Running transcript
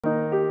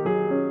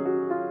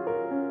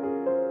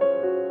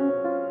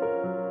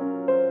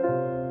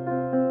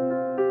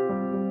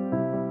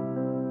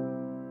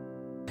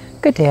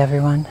Good day,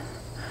 everyone.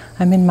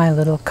 I'm in my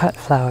little cut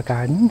flower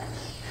garden,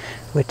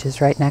 which is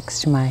right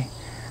next to my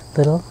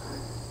little,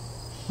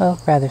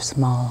 well, rather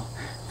small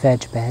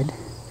veg bed,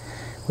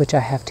 which I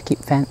have to keep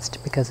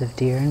fenced because of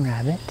deer and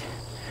rabbit.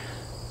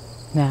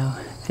 Now,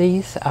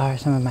 these are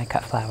some of my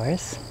cut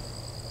flowers.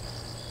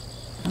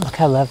 Look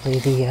how lovely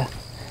the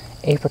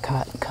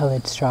apricot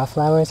colored straw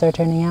flowers are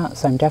turning out.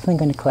 So I'm definitely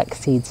going to collect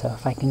seeds. So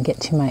if I can get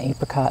to my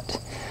apricot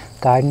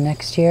garden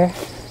next year,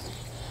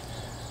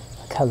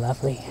 look how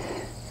lovely.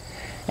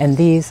 And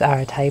these are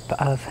a type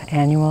of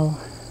annual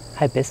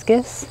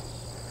hibiscus.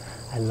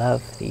 I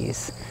love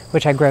these,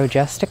 which I grow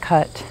just to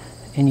cut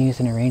and use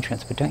in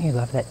arrangements. But don't you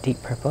love that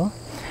deep purple?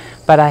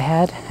 But I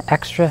had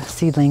extra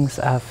seedlings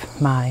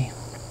of my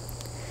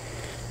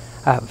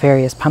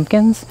various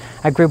pumpkins.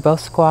 I grew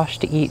both squash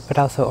to eat, but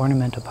also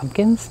ornamental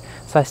pumpkins.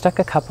 So I stuck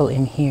a couple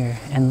in here.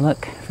 And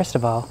look, first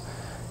of all,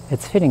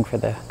 it's fitting for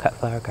the cut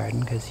flower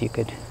garden because you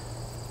could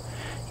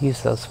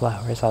use those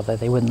flowers, although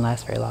they wouldn't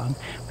last very long,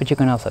 but you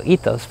can also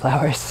eat those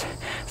flowers.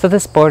 So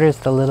this borders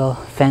the little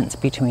fence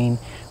between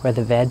where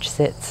the veg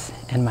sits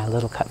and my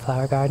little cut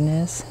flower garden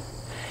is.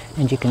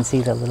 And you can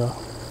see the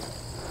little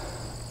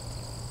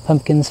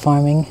pumpkins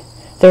forming.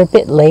 They're a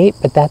bit late,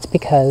 but that's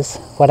because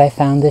what I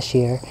found this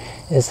year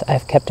is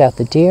I've kept out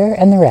the deer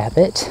and the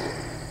rabbit,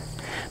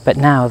 but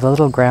now the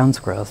little ground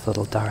squirrels,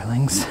 little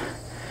darlings,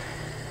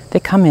 they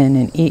come in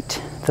and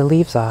eat the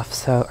leaves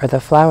off, or the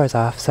flowers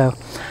off, so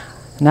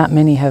not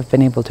many have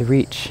been able to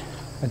reach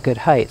a good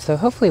height, so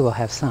hopefully we'll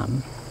have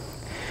some.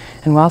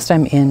 And whilst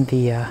I'm in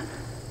the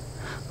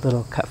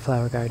little cut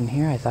flower garden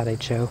here, I thought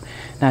I'd show.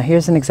 Now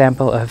here's an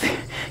example of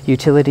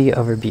utility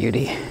over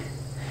beauty.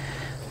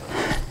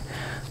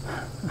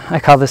 I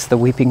call this the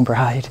weeping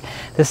bride.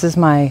 This is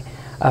my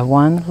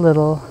one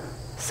little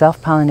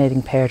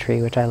self-pollinating pear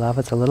tree, which I love.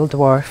 It's a little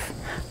dwarf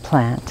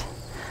plant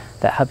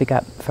that hubby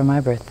got for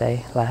my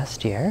birthday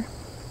last year.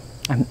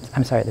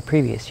 I'm sorry, the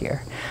previous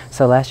year.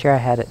 So last year I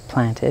had it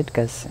planted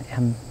because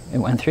it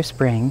went through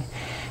spring,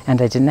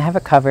 and I didn't have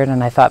it covered,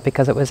 and I thought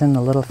because it was in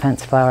the little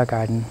fenced flower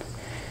garden,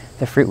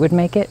 the fruit would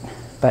make it,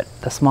 but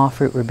the small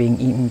fruit were being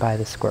eaten by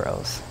the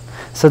squirrels.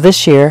 So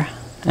this year,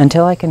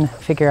 until I can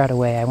figure out a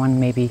way, I want to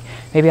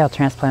maybe I'll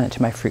transplant it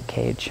to my fruit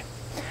cage,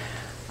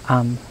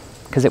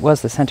 because it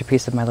was the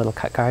centerpiece of my little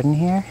cut garden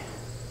here.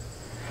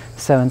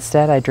 So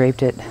instead I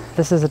draped it.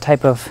 This is a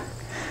type of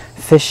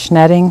fish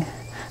netting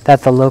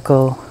that the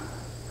local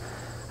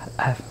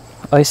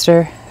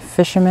oyster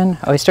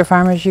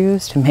farmers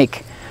use to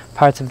make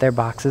parts of their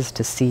boxes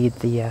to seed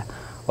the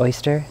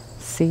oyster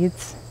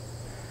seeds.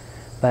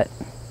 But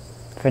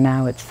for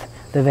now it's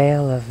the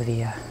veil of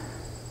the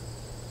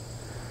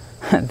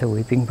the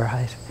weeping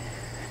bride.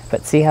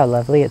 But see how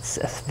lovely. It's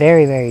a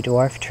very, very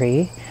dwarf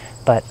tree,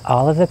 but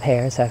all of the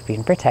pears have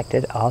been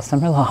protected all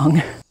summer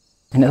long.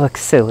 And it looks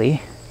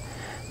silly,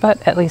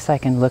 but at least I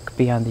can look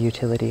beyond the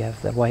utility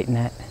of the white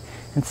net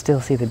and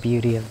still see the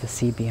beauty of the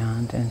sea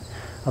beyond and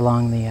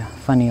along the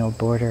funny old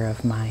border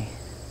of my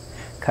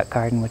cut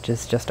garden, which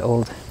is just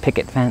old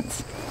picket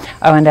fence.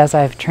 Oh, and as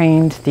I've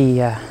trained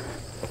the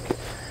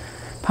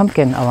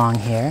pumpkin along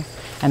here,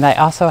 and I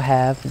also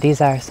have,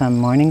 these are some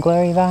morning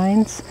glory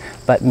vines,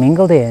 but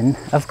mingled in,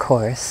 of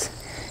course,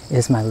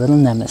 is my little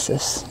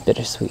nemesis,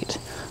 bittersweet.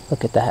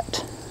 Look at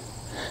that.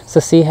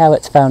 So see how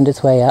it's found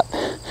its way up?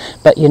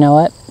 But you know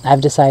what? I've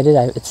decided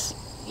it's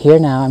here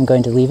now. I'm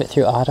going to leave it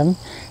through autumn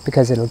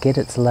because it'll get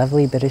its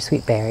lovely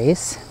bittersweet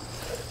berries.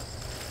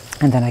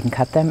 And then I can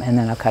cut them, and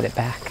then I'll cut it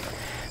back.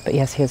 But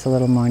yes, here's a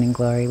little morning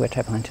glory, which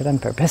I planted on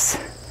purpose.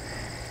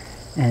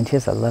 And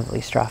here's a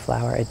lovely straw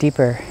flower, a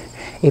deeper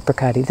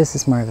apricot-y. This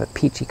is more of a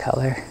peachy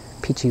color,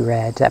 peachy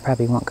red. That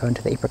probably won't go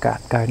into the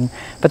apricot garden.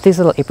 But these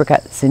little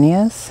apricot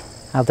zinnias,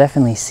 I'll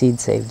definitely seed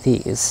save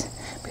these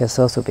because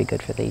those will be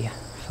good for the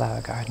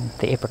flower garden,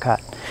 the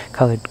apricot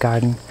colored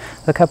garden.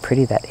 Look how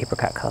pretty that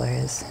apricot color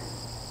is.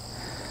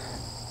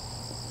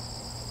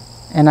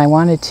 And I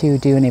wanted to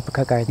do an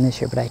apricot garden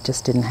this year, but I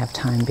just didn't have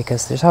time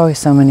because there's always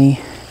so many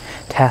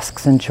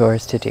tasks and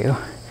chores to do.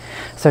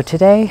 So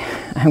today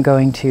I'm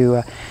going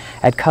to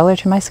add color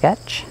to my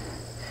sketch,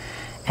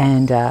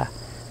 and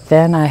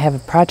then I have a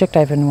project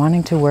I've been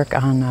wanting to work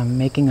on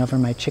making over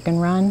my chicken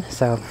run.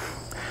 So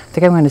I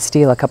think I'm going to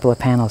steal a couple of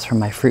panels from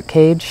my fruit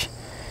cage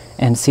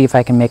and see if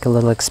I can make a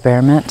little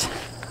experiment.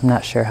 I'm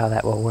not sure how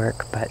that will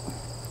work, but...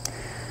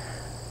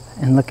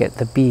 And look at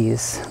the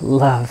bees.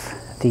 Love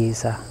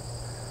these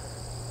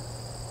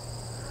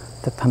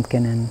the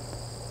pumpkin and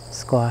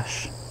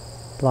squash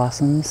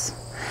blossoms.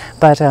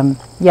 But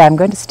yeah, I'm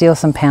going to steal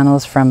some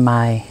panels from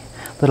my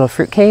little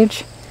fruit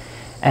cage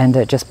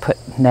and just put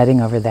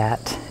netting over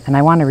that. And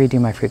I want to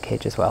redo my fruit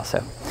cage as well.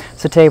 So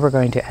today we're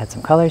going to add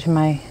some color to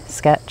my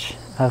sketch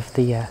of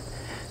the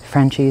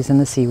Frenchies and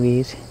the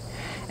seaweed.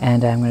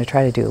 And I'm going to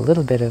try to do a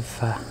little bit of,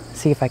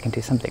 see if I can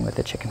do something with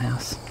the chicken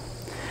house.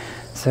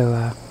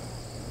 So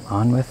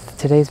on with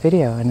today's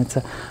video. And it's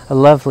a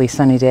lovely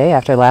sunny day.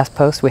 After last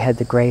post we had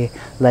the gray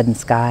leaden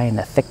sky and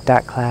the thick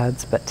dark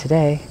clouds, but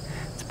today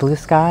blue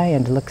sky,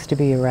 and it looks to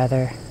be a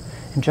rather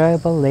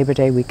enjoyable Labor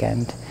Day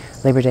weekend.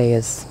 Labor Day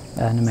is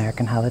an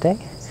American holiday,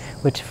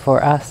 which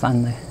for us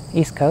on the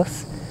East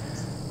Coast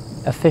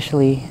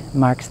officially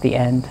marks the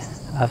end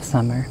of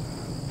summer.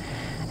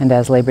 And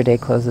as Labor Day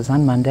closes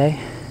on Monday,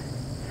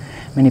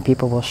 many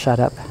people will shut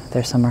up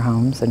their summer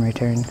homes and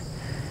return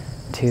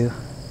to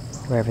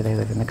wherever they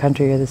live in the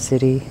country or the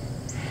city.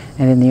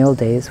 And in the old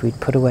days, we'd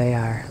put away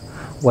our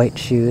white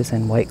shoes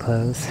and white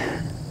clothes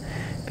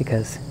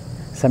because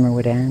summer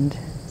would end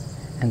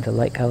and the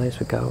light colors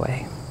would go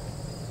away.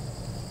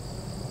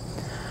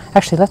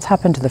 Actually, let's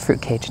hop into the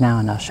fruit cage now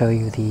and I'll show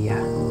you the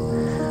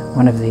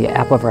one of the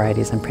apple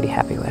varieties I'm pretty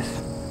happy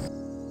with.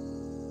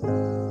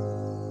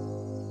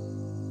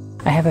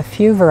 I have a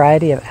few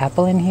variety of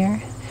apple in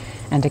here,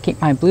 and to keep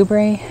my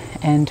blueberry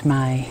and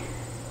my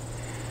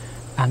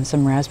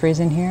some raspberries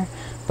in here,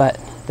 but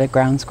the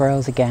ground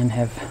squirrels again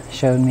have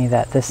shown me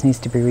that this needs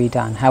to be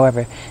redone.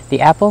 However,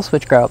 the apples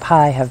which grow up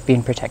high have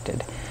been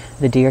protected.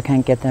 The deer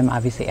can't get them,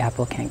 obviously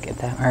apple can't get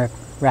them, or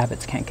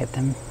rabbits can't get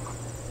them.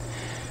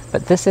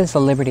 But this is a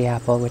Liberty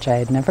apple, which I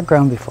had never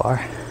grown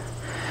before,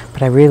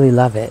 but I really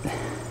love it.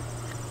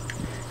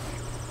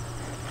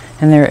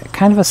 And they're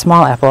kind of a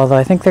small apple, although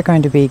I think they're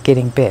going to be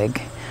getting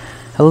big,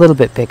 a little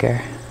bit bigger.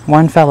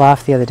 One fell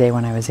off the other day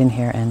when I was in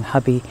here, and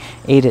hubby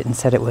ate it and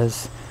said it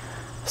was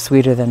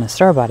sweeter than a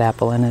store-bought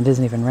apple, and it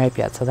isn't even ripe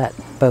yet, so that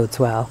bodes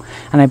well.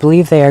 And I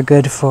believe they are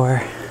good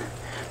for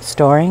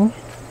storing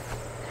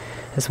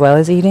as well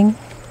as eating.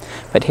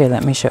 But here,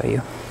 let me show you.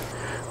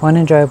 One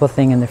enjoyable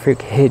thing in the fruit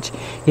cage,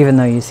 even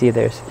though you see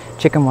there's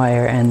chicken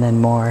wire and then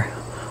more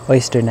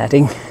oyster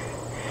netting,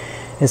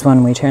 is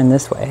when we turn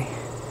this way.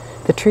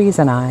 The trees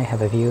and I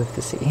have a view of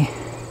the sea.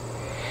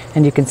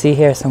 And you can see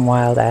here some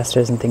wild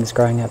asters and things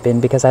growing up in,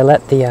 because I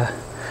let the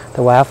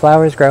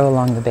wildflowers grow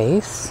along the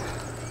base.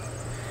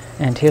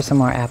 And here's some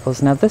more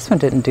apples. Now this one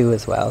didn't do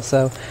as well,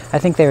 so I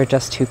think they were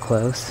just too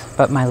close.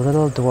 But my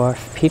little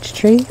dwarf peach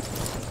tree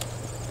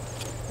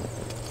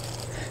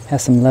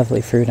has some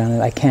lovely fruit on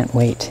it. I can't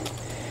wait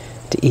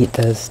to eat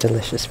those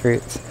delicious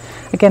fruits.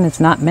 Again, it's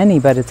not many,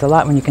 but it's a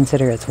lot when you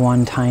consider it's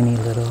one tiny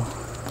little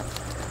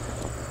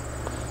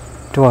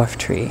dwarf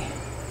tree.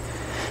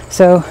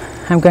 So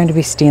I'm going to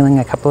be stealing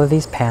a couple of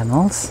these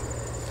panels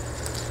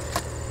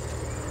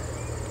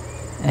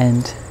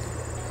and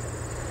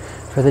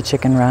for the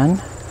chicken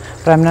run,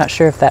 but I'm not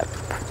sure if that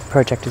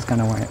project is going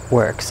to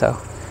work, so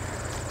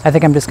I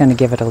think I'm just going to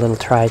give it a little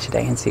try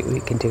today and see what we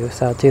can do.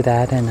 So I'll do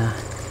that and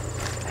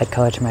add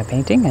color to my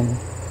painting and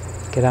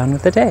get on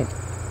with the day.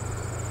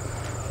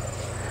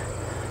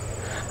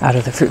 Out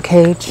of the fruit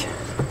cage,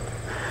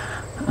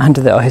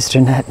 onto the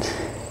oyster net,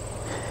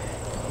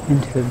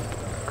 into the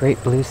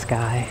great blue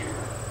sky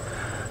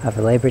of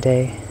a Labor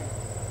Day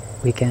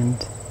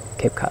weekend,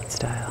 Cape Cod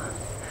style.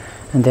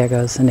 And there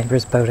goes the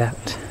neighbor's boat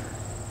out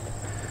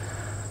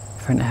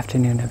for an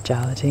afternoon of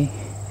jollity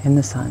in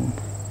the sun,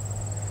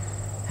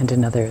 and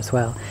another as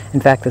well.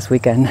 In fact, this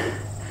weekend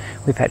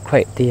we've had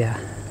quite the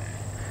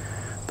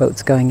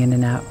boats going in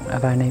and out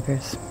of our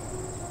neighbors.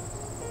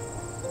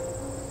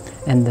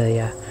 And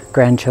the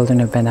grandchildren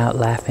have been out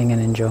laughing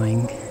and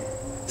enjoying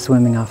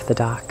swimming off the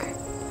dock.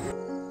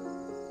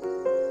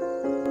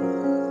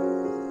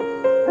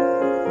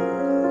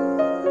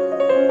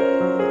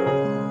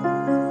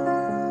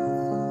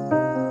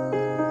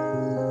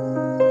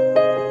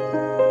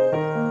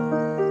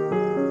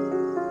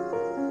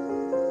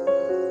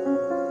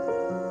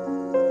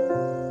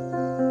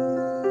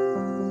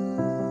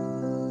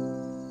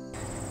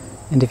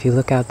 And if you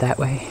look out that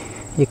way,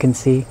 you can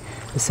see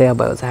the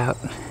sailboats out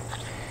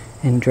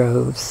in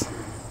droves,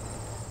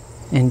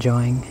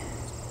 enjoying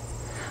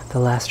the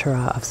last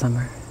hurrah of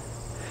summer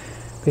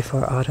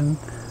before autumn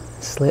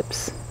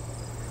slips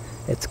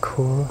its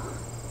cool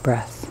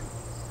breath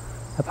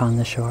upon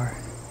the shore.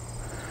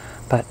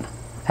 But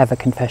I have a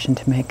confession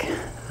to make.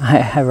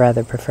 I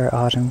rather prefer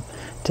autumn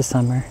to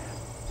summer.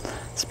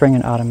 Spring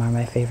and autumn are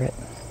my favorite.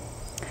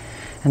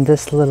 And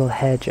this little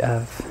hedge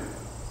of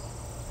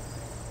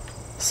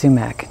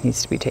sumac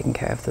needs to be taken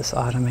care of this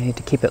autumn. I need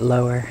to keep it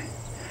lower.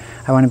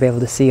 I want to be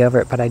able to see over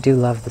it, but I do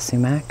love the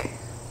sumac.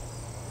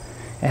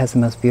 It has the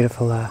most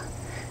beautiful,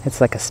 it's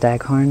like a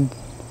staghorn.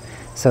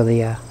 So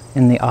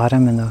in the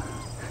autumn and the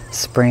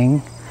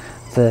spring,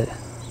 the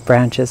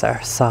branches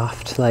are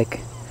soft like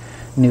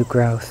new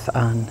growth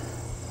on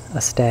a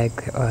stag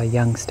or a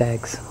young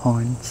stag's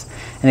horns.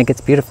 And it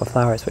gets beautiful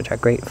flowers, which are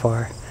great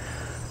for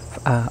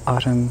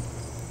autumn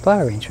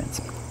flower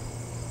arrangements.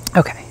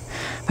 Okay.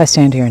 If I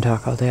stand here and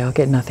talk all day, I'll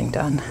get nothing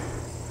done.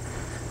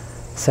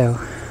 So,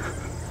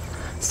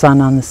 sun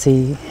on the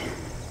sea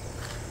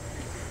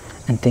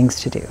and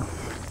things to do.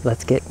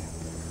 Let's get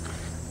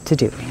to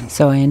doing.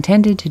 So I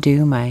intended to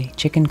do my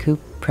chicken coop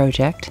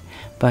project,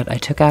 but I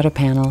took out a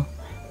panel,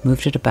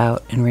 moved it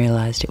about, and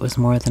realized it was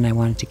more than I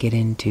wanted to get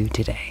into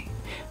today.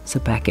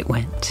 So back it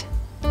went.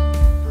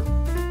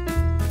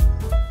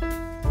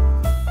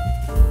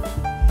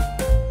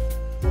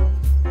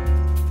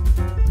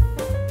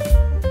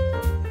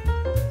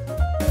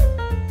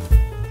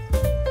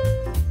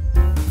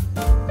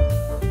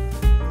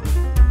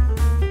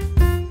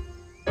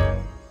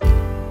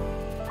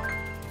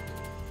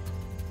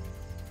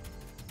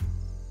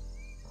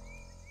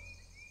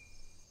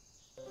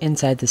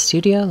 Inside the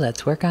studio,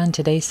 let's work on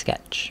today's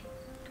sketch.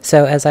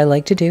 So as I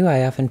like to do,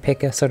 I often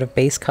pick a sort of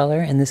base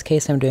color. In this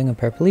case, I'm doing a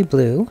purpley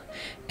blue,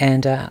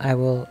 and I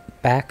will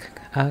back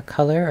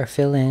color or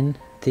fill in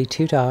the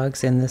two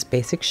dogs in this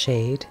basic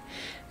shade,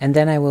 and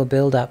then I will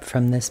build up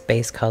from this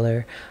base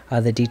color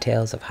the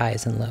details of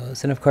highs and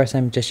lows. And of course,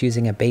 I'm just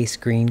using a base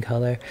green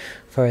color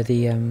for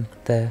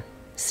the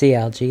sea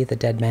algae, the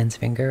dead man's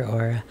finger,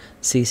 or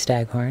sea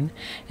staghorn.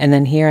 And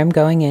then here I'm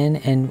going in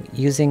and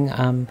using,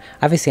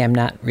 obviously I'm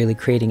not really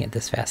creating it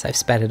this fast, I've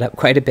sped it up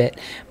quite a bit,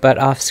 but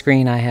off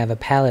screen I have a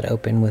palette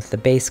open with the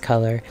base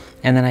color,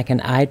 and then I can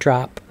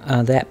eyedrop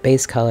that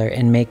base color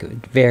and make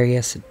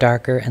various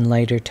darker and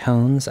lighter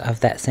tones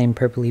of that same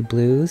purpley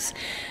blues,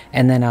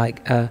 and then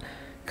I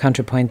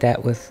contrapoint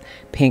that with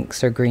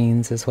pinks or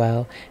greens as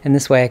well. And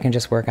this way I can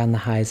just work on the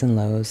highs and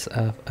lows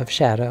of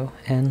shadow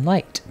and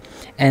light.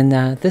 And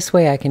this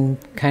way I can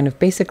kind of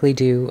basically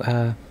do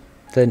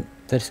the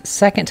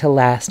second to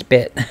last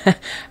bit.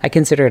 I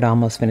consider it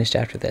almost finished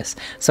after this.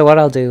 So what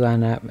I'll do,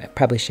 and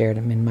probably share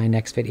them in my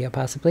next video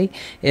possibly,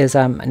 is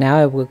now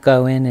I will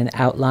go in and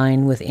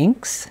outline with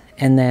inks,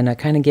 and then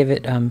kind of give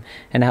it an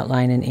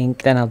outline in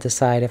ink. Then I'll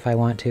decide if I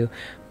want to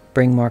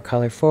bring more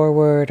color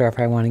forward or if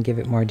I want to give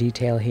it more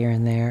detail here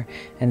and there,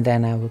 and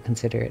then I will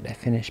consider it a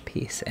finished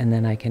piece, and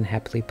then I can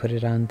happily put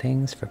it on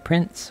things for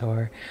prints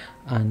or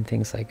on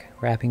things like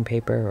wrapping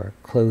paper or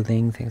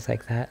clothing, things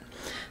like that.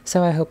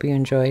 So I hope you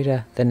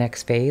enjoyed the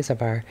next phase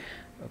of our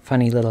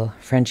funny little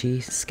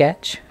Frenchy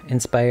sketch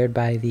inspired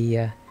by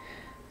the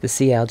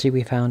sea algae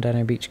we found on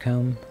our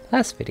beachcomb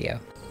last video.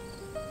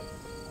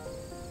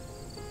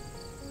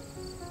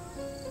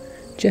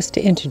 Just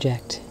to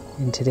interject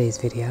in today's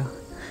video,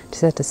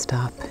 just had to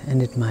stop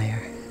and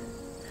admire.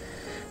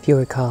 If you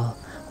recall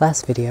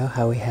last video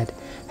how we had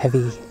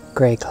heavy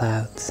gray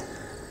clouds,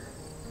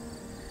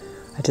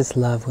 I just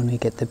love when we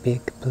get the big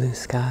blue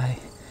sky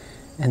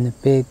and the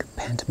big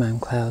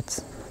pantomime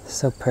clouds. They're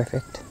so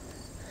perfect.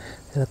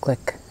 They look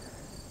like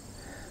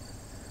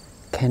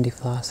candy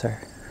floss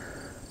or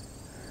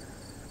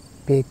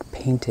big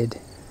painted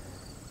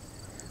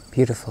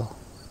beautiful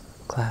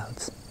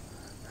clouds.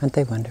 Aren't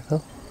they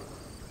wonderful?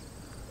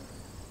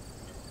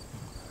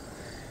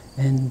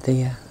 And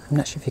I'm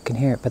not sure if you can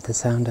hear it, but the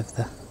sound of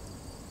the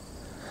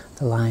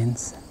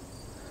lines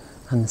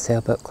on the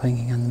sailboat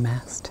clanging on the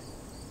mast.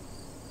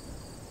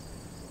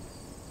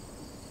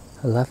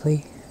 A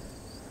lovely,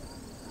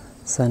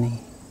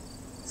 sunny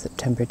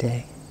September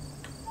day.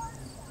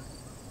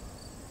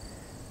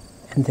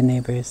 And the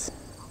neighbors'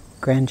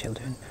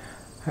 grandchildren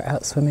are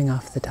out swimming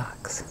off the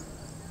docks.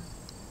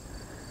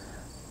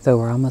 Though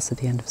we're almost at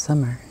the end of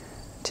summer,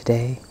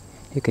 today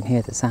you can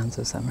hear the sounds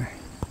of summer.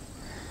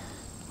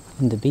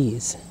 And the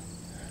bees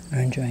are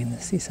enjoying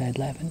the seaside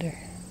lavender.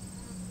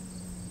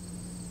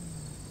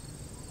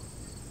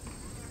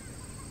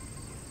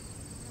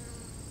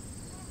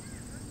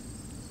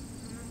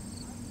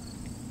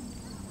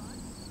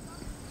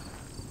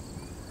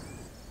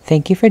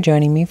 Thank you for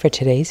joining me for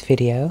today's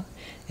video.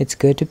 It's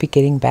good to be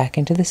getting back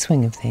into the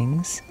swing of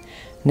things.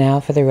 Now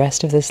for the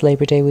rest of this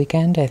Labor Day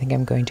weekend, I think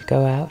I'm going to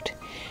go out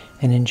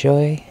and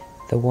enjoy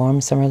the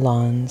warm summer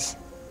lawns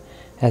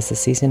as the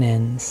season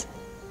ends,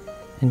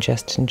 and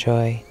just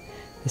enjoy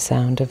the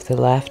sound of the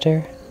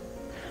laughter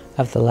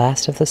of the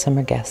last of the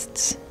summer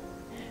guests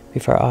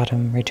before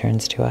autumn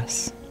returns to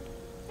us.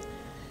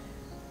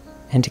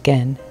 And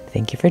again,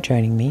 thank you for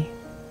joining me,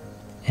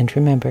 and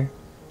remember,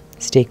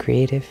 stay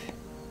creative.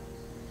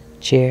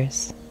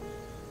 Cheers.